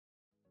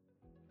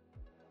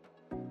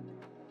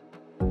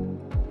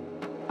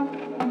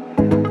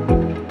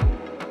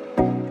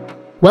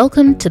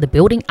Welcome to the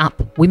Building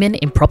Up Women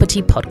in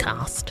Property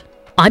podcast.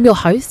 I'm your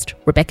host,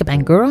 Rebecca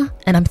Bangura,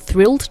 and I'm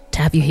thrilled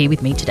to have you here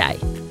with me today.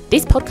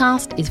 This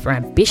podcast is for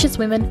ambitious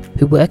women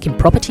who work in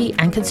property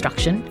and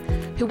construction,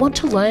 who want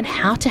to learn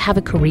how to have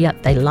a career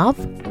they love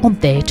on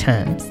their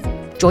terms.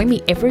 Join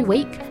me every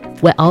week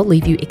where I'll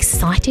leave you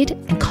excited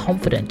and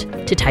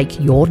confident to take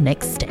your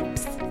next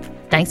steps.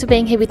 Thanks for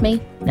being here with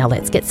me. Now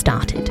let's get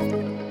started.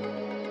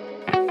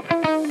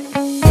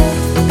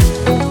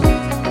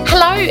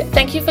 Hello,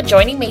 thank you for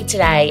joining me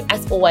today.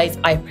 As always,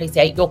 I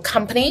appreciate your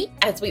company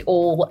as we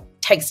all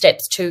take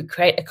steps to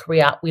create a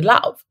career we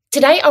love.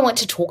 Today, I want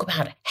to talk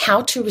about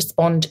how to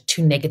respond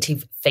to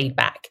negative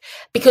feedback,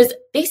 because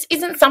this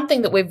isn't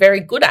something that we're very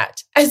good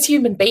at as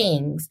human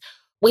beings.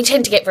 We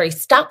tend to get very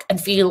stuck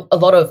and feel a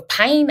lot of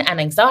pain and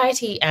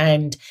anxiety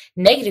and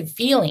negative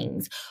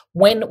feelings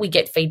when we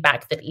get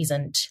feedback that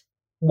isn't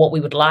what we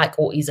would like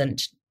or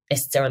isn't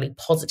necessarily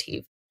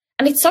positive.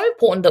 And it's so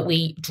important that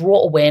we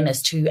draw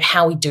awareness to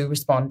how we do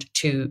respond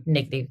to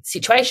negative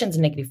situations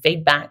and negative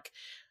feedback.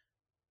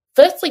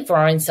 Firstly, for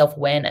our own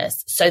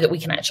self-awareness, so that we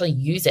can actually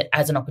use it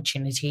as an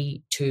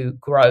opportunity to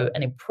grow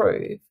and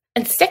improve.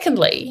 And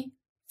secondly,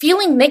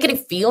 feeling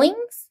negative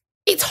feelings,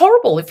 it's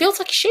horrible. It feels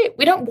like shit.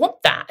 We don't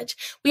want that.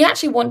 We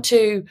actually want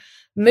to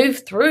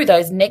move through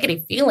those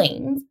negative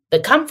feelings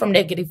that come from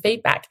negative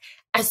feedback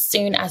as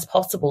soon as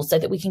possible so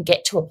that we can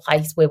get to a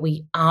place where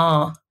we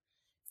are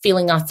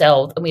feeling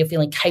ourselves and we are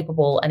feeling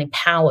capable and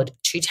empowered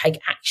to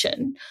take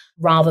action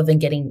rather than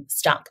getting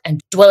stuck and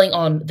dwelling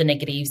on the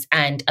negatives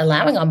and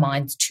allowing our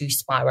minds to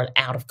spiral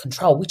out of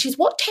control, which is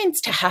what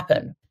tends to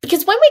happen.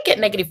 Because when we get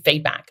negative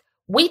feedback,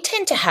 we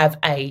tend to have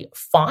a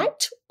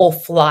fight or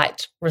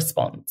flight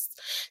response.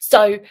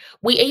 So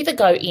we either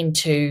go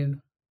into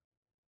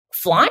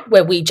flight,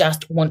 where we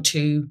just want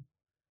to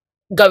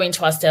go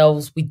into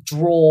ourselves,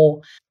 withdraw,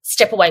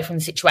 step away from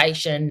the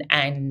situation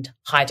and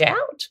hide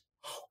out.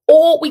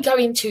 Or we go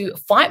into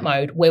fight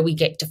mode, where we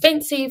get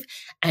defensive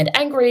and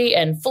angry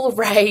and full of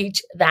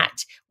rage that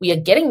we are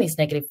getting this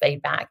negative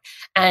feedback,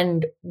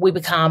 and we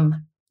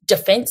become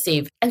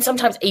defensive and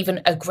sometimes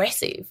even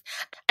aggressive.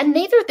 And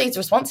neither of these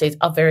responses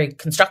are very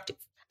constructive.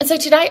 And so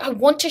today I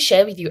want to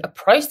share with you a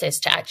process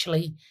to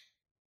actually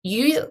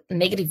use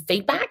negative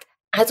feedback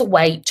as a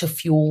way to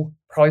fuel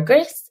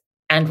progress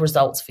and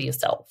results for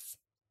yourself.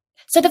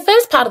 So the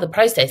first part of the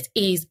process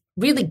is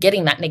really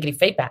getting that negative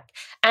feedback.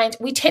 And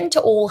we tend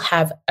to all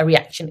have a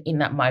reaction in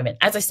that moment.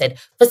 As I said,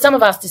 for some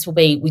of us, this will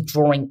be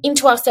withdrawing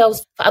into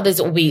ourselves. For others,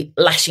 it will be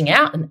lashing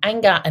out in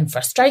anger and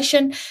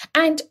frustration.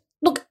 And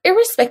look,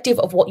 irrespective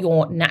of what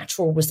your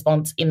natural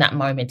response in that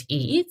moment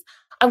is,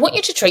 I want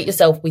you to treat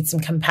yourself with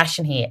some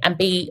compassion here and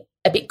be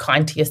a bit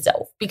kind to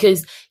yourself.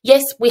 Because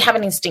yes, we have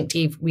an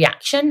instinctive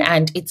reaction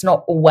and it's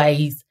not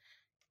always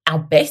our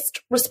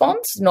best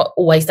response, not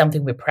always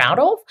something we're proud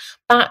of,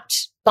 but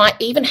by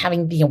even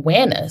having the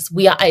awareness,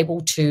 we are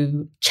able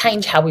to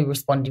change how we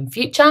respond in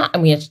future,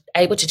 and we are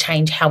able to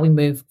change how we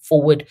move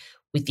forward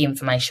with the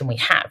information we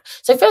have.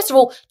 So first of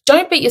all,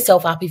 don't beat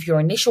yourself up if your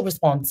initial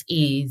response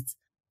is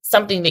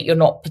something that you're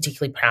not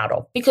particularly proud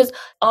of, because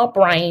our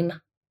brain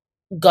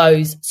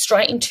goes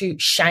straight into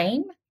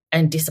shame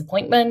and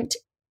disappointment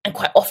and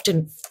quite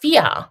often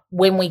fear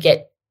when we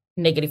get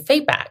negative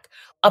feedback.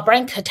 Our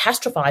brain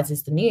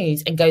catastrophizes the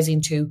news and goes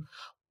into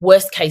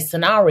worst case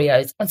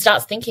scenarios and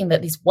starts thinking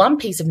that this one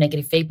piece of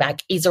negative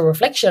feedback is a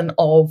reflection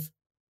of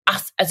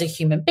us as a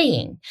human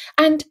being.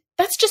 And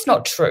that's just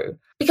not true,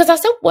 because our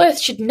self-worth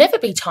should never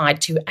be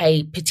tied to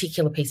a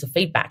particular piece of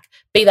feedback,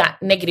 be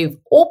that negative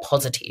or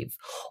positive,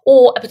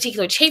 or a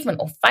particular achievement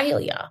or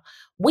failure.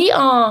 We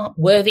are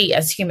worthy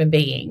as human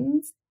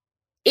beings,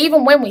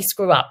 even when we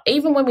screw up,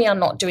 even when we are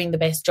not doing the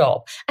best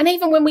job, and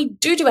even when we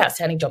do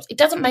outstanding jobs. It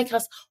doesn't make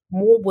us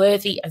more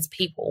worthy as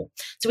people.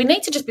 So we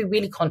need to just be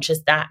really conscious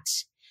that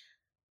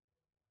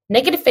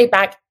negative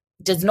feedback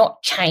does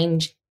not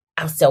change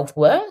our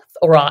self-worth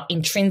or our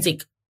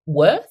intrinsic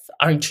worth,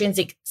 our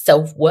intrinsic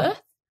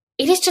self-worth.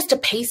 It is just a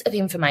piece of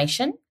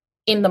information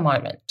in the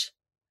moment.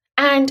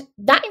 And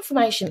that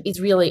information is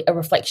really a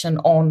reflection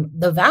on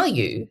the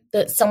value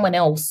that someone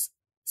else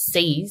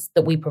sees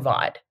that we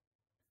provide.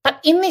 But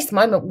in this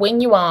moment,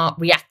 when you are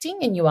reacting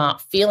and you are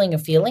feeling your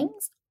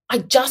feelings, I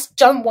just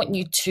don't want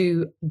you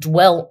to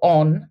dwell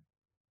on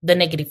the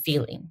negative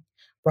feeling,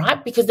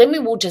 right? Because then we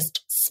will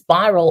just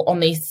spiral on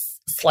this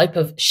slope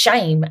of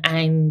shame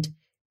and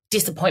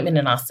disappointment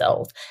in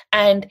ourselves.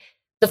 And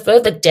the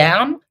further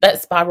down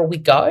that spiral we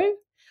go,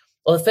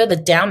 or the further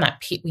down that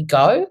pit we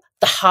go,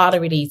 the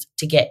harder it is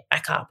to get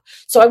back up.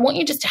 So I want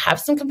you just to have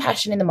some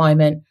compassion in the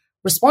moment,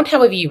 respond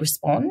however you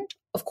respond.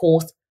 Of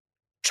course,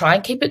 try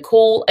and keep it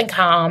cool and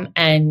calm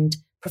and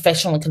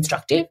professional and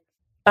constructive,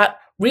 but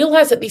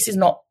realize that this is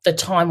not the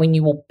time when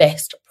you will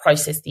best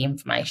process the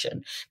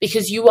information,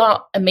 because you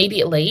are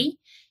immediately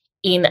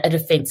in a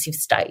defensive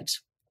state.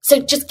 So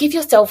just give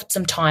yourself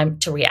some time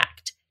to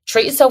react.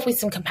 Treat yourself with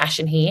some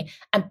compassion here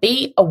and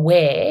be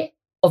aware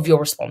of your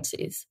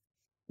responses.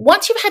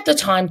 Once you've had the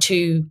time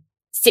to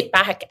sit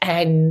back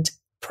and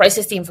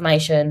process the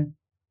information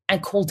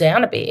and cool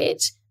down a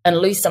bit and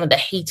lose some of the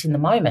heat in the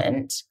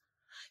moment,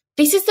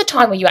 this is the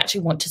time where you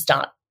actually want to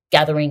start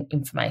gathering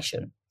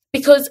information,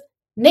 because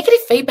negative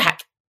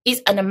feedback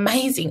is an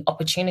amazing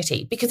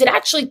opportunity because it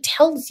actually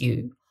tells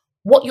you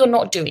what you're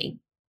not doing.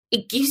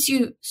 It gives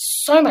you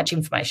so much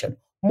information,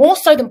 more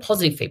so than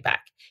positive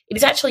feedback. It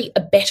is actually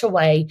a better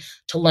way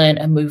to learn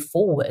and move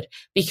forward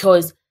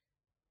because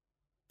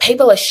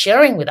people are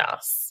sharing with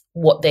us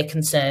what their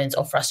concerns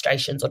or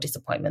frustrations or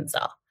disappointments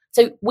are.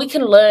 So we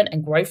can learn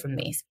and grow from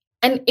this.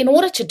 And in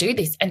order to do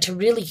this and to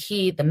really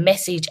hear the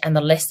message and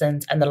the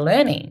lessons and the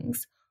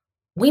learnings,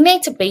 we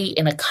need to be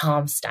in a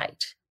calm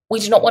state. We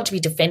do not want to be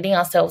defending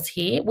ourselves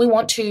here. We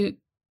want to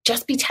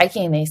just be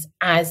taking this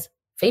as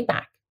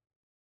feedback.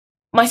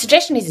 My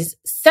suggestion is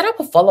set up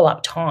a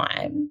follow-up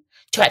time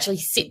to actually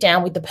sit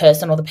down with the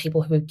person or the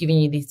people who have given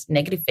you this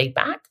negative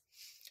feedback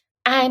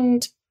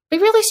and be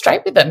really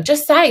straight with them.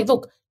 Just say,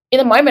 look, in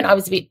the moment I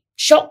was a bit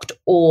shocked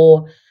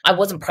or I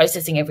wasn't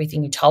processing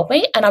everything you told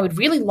me, and I would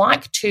really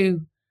like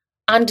to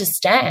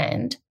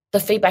understand the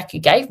feedback you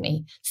gave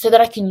me so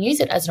that I can use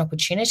it as an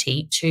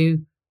opportunity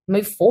to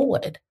move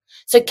forward.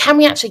 So can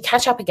we actually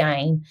catch up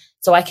again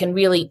so I can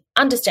really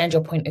understand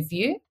your point of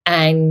view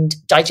and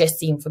digest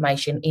the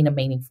information in a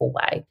meaningful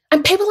way?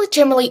 And people are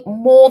generally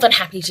more than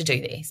happy to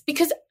do this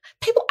because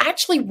people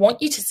actually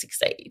want you to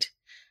succeed.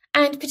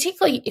 And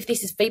particularly if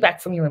this is feedback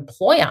from your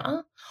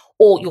employer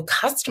or your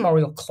customer or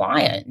your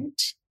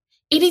client,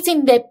 it is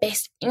in their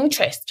best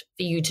interest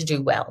for you to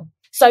do well.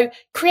 So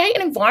create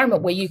an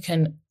environment where you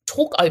can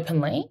talk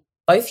openly,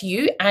 both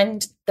you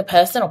and the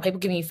person or people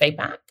giving you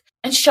feedback,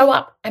 and show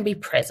up and be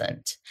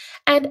present.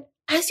 And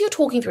as you're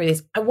talking through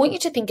this, I want you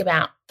to think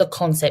about the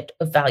concept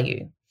of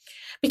value,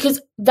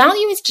 because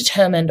value is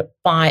determined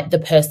by the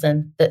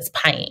person that's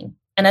paying.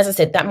 And as I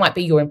said, that might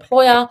be your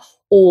employer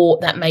or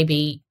that may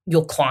be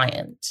your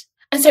client.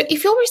 And so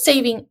if you're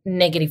receiving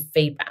negative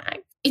feedback,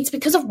 it's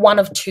because of one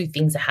of two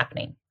things are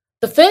happening.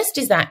 The first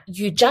is that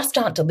you just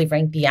aren't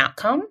delivering the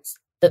outcomes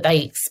that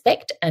they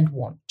expect and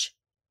want,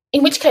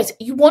 in which case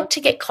you want to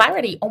get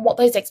clarity on what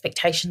those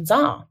expectations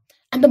are.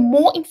 And the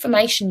more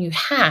information you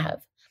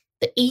have,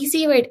 the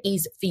easier it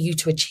is for you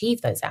to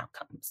achieve those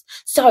outcomes.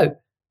 So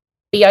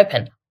be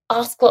open,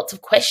 ask lots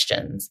of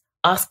questions,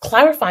 ask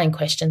clarifying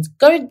questions,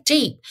 go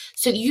deep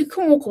so that you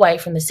can walk away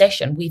from the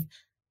session with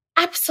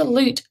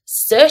absolute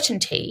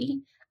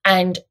certainty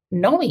and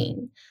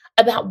knowing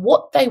about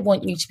what they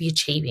want you to be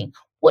achieving.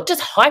 What does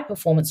high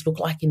performance look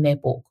like in their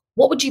book?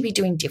 What would you be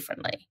doing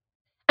differently?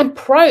 And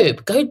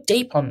probe, go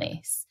deep on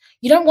this.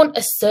 You don't want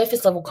a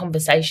surface level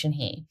conversation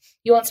here.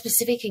 You want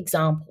specific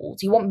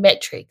examples. You want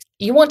metrics.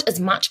 You want as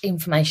much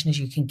information as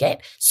you can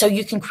get so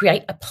you can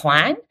create a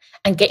plan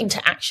and get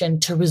into action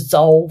to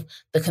resolve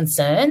the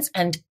concerns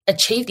and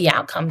achieve the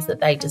outcomes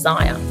that they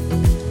desire.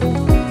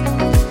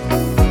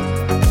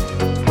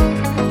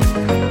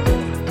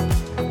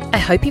 I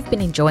hope you've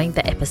been enjoying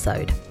the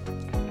episode.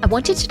 I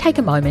wanted to take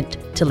a moment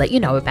to let you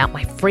know about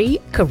my free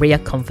Career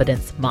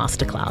Confidence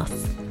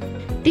Masterclass.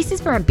 This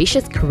is for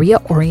ambitious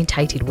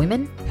career-orientated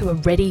women who are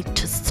ready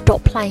to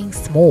stop playing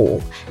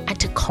small and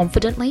to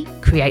confidently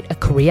create a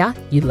career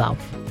you love.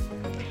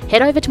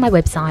 Head over to my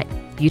website,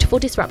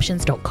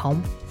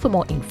 beautifuldisruptions.com, for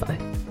more info.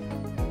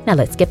 Now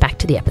let's get back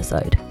to the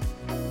episode.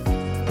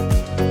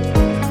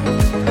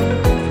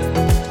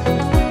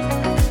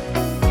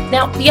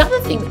 Now, the other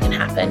thing that can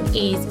happen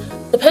is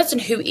the person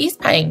who is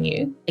paying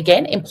you,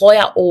 again,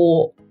 employer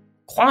or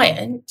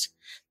client,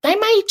 they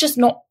may just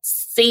not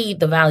see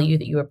the value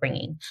that you are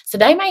bringing. So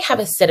they may have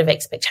a set of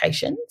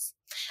expectations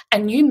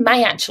and you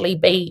may actually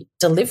be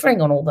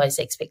delivering on all those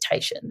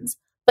expectations,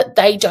 but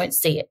they don't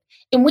see it,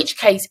 in which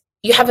case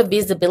you have a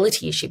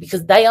visibility issue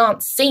because they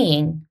aren't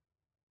seeing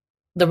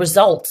the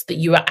results that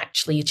you are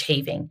actually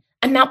achieving.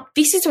 And now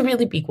this is a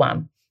really big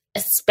one,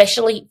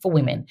 especially for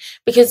women,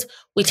 because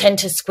we tend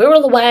to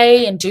squirrel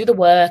away and do the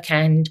work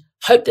and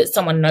hope that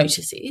someone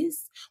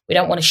notices. We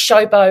don't want to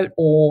showboat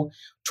or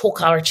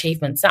talk our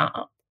achievements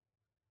up.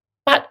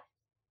 But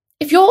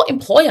if your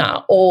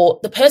employer or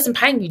the person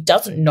paying you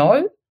doesn't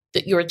know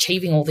that you're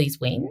achieving all these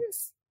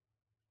wins,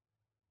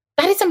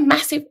 that is a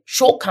massive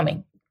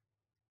shortcoming.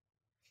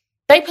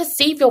 They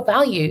perceive your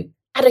value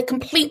at a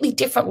completely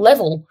different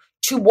level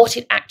to what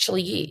it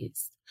actually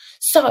is.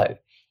 So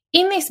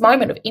in this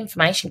moment of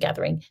information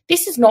gathering,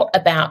 this is not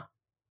about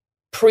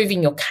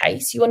proving your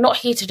case. You are not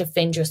here to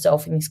defend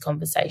yourself in this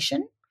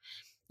conversation.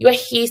 You are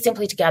here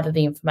simply to gather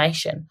the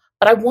information.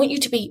 But I want you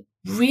to be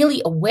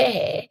really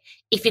aware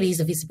if it is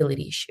a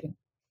visibility issue.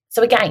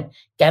 So again,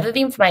 gather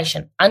the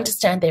information,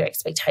 understand their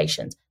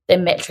expectations, their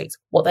metrics,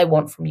 what they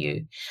want from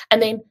you,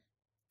 and then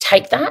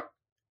take that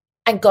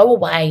and go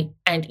away,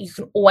 and you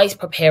can always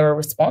prepare a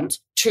response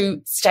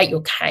to state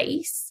your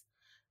case,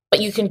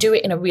 but you can do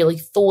it in a really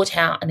thought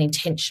out and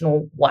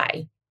intentional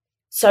way.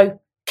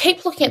 So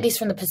keep looking at this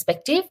from the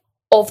perspective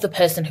of the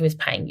person who is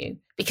paying you,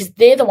 because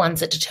they're the ones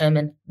that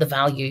determine the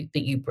value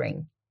that you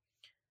bring.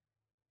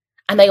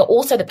 And they are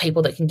also the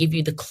people that can give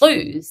you the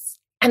clues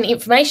and the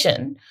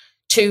information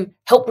to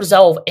help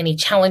resolve any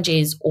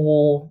challenges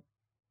or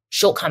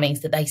shortcomings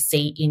that they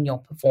see in your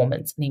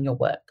performance and in your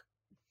work.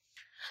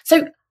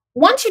 So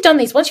once you've done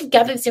this, once you've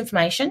gathered this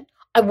information,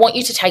 I want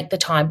you to take the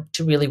time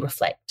to really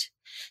reflect.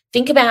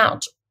 Think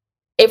about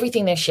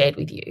everything they've shared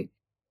with you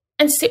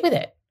and sit with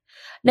it.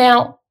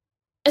 Now,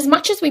 as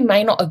much as we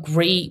may not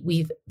agree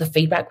with the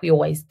feedback we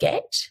always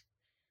get,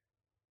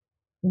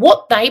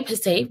 what they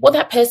perceive, what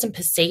that person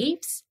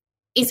perceives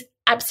is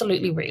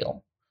absolutely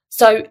real.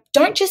 So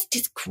don't just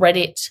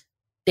discredit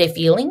their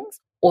feelings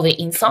or their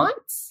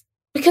insights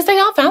because they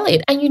are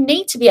valid, and you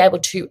need to be able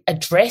to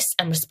address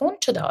and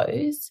respond to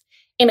those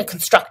in a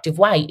constructive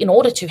way in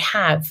order to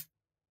have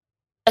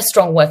a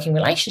strong working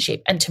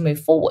relationship and to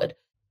move forward.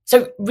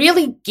 So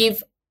really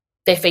give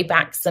their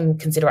feedback some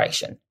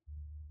consideration.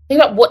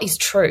 Think about what is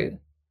true.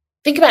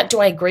 Think about, do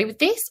I agree with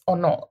this or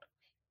not?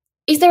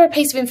 Is there a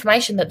piece of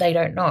information that they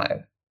don't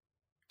know?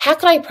 How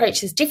could I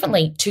approach this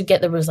differently to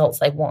get the results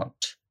they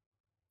want?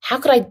 How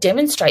could I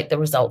demonstrate the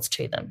results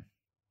to them?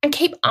 And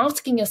keep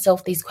asking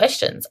yourself these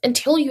questions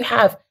until you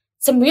have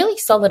some really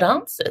solid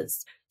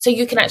answers so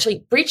you can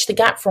actually bridge the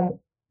gap from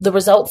the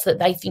results that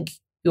they think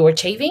you're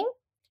achieving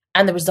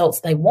and the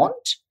results they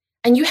want.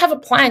 And you have a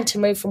plan to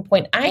move from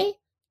point A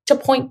to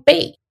point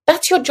B.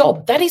 That's your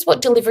job. That is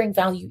what delivering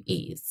value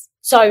is.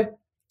 So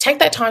take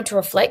that time to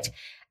reflect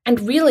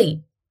and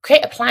really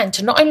create a plan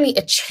to not only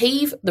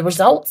achieve the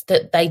results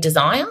that they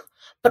desire,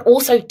 but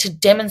also to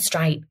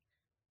demonstrate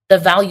the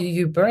value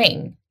you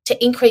bring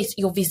to increase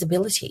your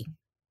visibility.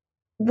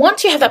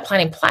 Once you have that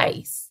plan in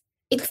place,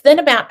 it's then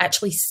about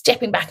actually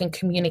stepping back and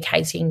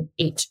communicating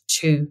it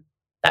to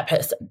that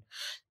person.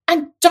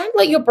 And don't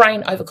let your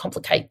brain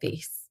overcomplicate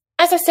this.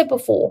 As I said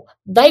before,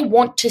 they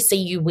want to see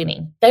you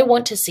winning. They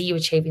want to see you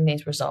achieving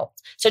these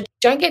results. So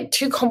don't get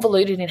too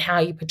convoluted in how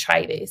you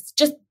portray this.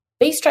 Just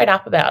be straight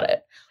up about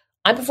it.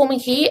 I'm performing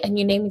here and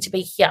you need me to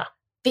be here.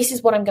 This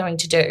is what I'm going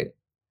to do.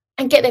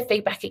 And get their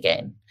feedback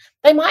again.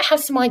 They might have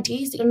some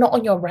ideas that are not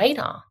on your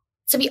radar.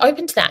 So be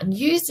open to that and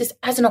use this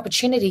as an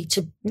opportunity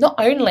to not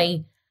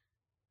only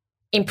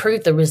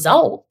improve the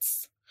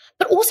results,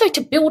 but also to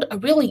build a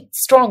really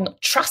strong,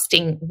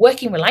 trusting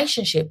working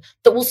relationship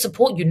that will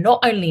support you not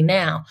only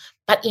now,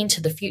 but into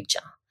the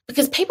future.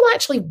 Because people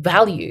actually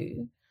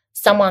value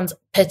someone's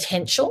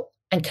potential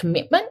and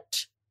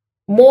commitment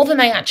more than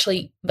they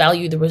actually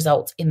value the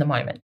results in the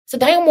moment. So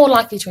they are more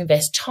likely to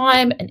invest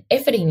time and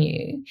effort in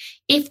you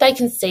if they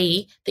can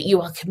see that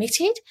you are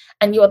committed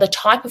and you are the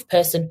type of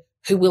person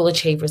who will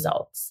achieve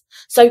results.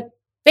 So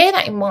bear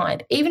that in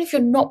mind. Even if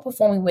you're not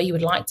performing where you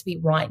would like to be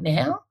right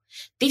now,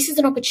 this is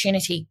an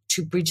opportunity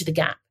to bridge the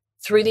gap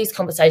through these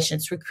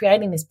conversations, through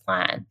creating this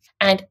plan.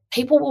 And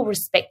people will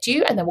respect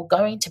you and they will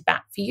go into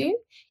bat for you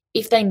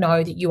if they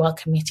know that you are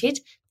committed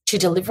to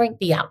delivering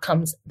the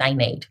outcomes they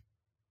need.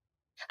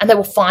 And they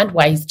will find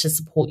ways to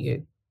support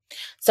you.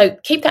 So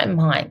keep that in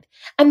mind.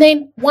 And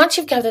then once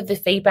you've gathered the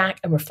feedback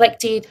and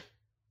reflected,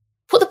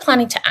 put the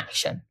plan into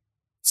action.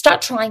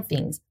 Start trying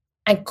things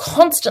and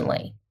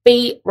constantly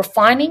be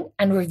refining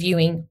and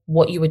reviewing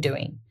what you are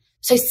doing.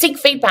 So seek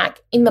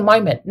feedback in the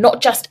moment,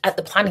 not just at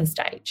the planning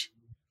stage.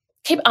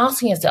 Keep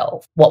asking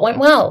yourself, what went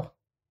well?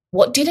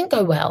 What didn't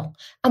go well?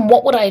 And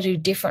what would I do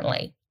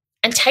differently?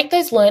 And take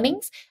those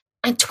learnings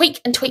and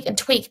tweak and tweak and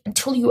tweak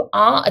until you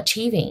are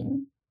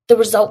achieving the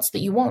results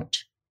that you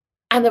want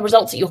and the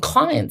results that your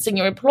clients and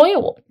your employer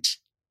want.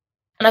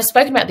 And I've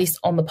spoken about this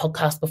on the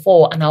podcast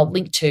before, and I'll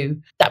link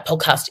to that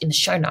podcast in the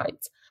show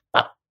notes.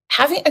 But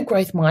having a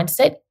growth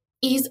mindset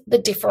is the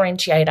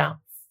differentiator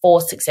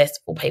for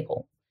successful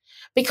people,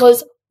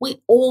 because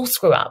we all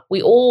screw up,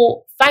 we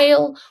all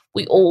fail,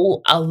 we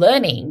all are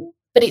learning,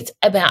 but it's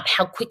about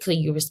how quickly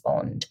you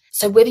respond.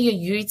 So whether you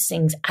use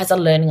things as a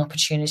learning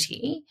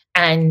opportunity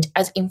and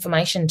as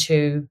information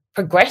to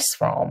progress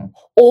from,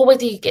 or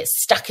whether you get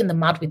stuck in the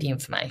mud with the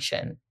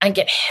information and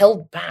get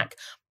held back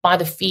by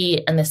the fear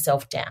and the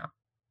self-doubt.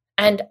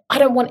 And I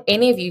don't want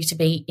any of you to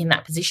be in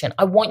that position.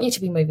 I want you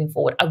to be moving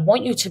forward. I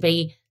want you to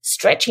be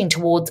stretching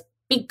towards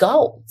big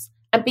goals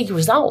and big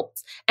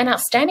results and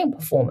outstanding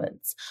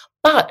performance.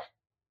 But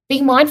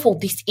be mindful,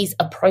 this is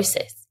a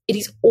process. It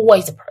is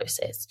always a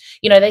process.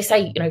 They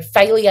say,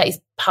 failure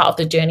is part of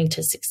the journey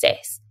to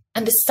success.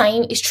 And the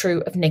same is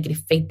true of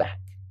negative feedback.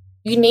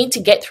 You need to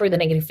get through the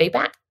negative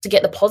feedback to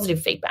get the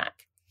positive feedback.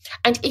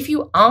 And if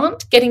you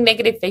aren't getting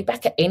negative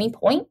feedback at any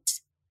point,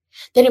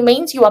 then it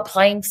means you are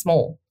playing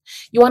small.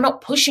 You are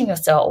not pushing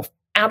yourself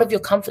out of your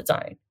comfort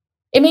zone.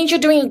 It means you're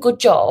doing a good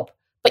job,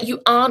 but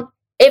you aren't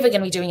ever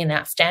going to be doing an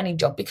outstanding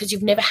job because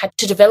you've never had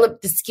to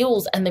develop the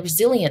skills and the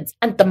resilience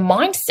and the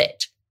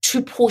mindset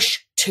to push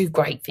to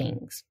great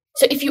things.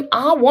 So if you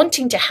are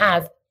wanting to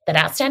have that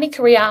outstanding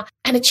career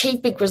and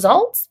achieve big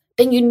results,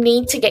 then you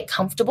need to get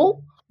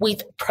comfortable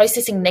with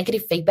processing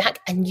negative feedback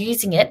and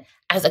using it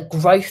as a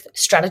growth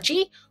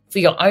strategy for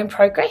your own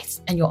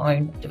progress and your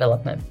own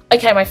development.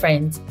 Okay, my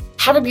friends,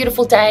 have a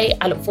beautiful day.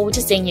 I look forward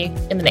to seeing you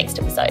in the next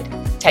episode.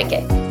 Take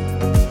care.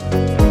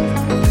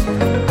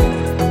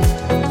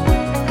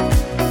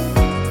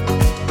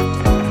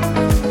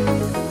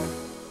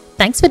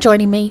 Thanks for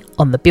joining me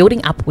on the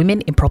Building Up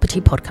Women in Property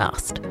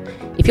podcast.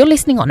 If you're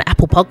listening on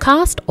Apple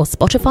Podcast or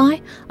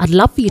Spotify, I'd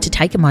love for you to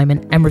take a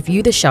moment and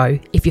review the show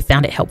if you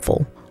found it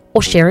helpful,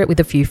 or share it with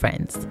a few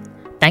friends.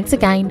 Thanks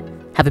again,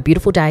 have a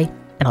beautiful day,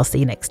 and I'll see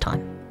you next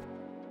time.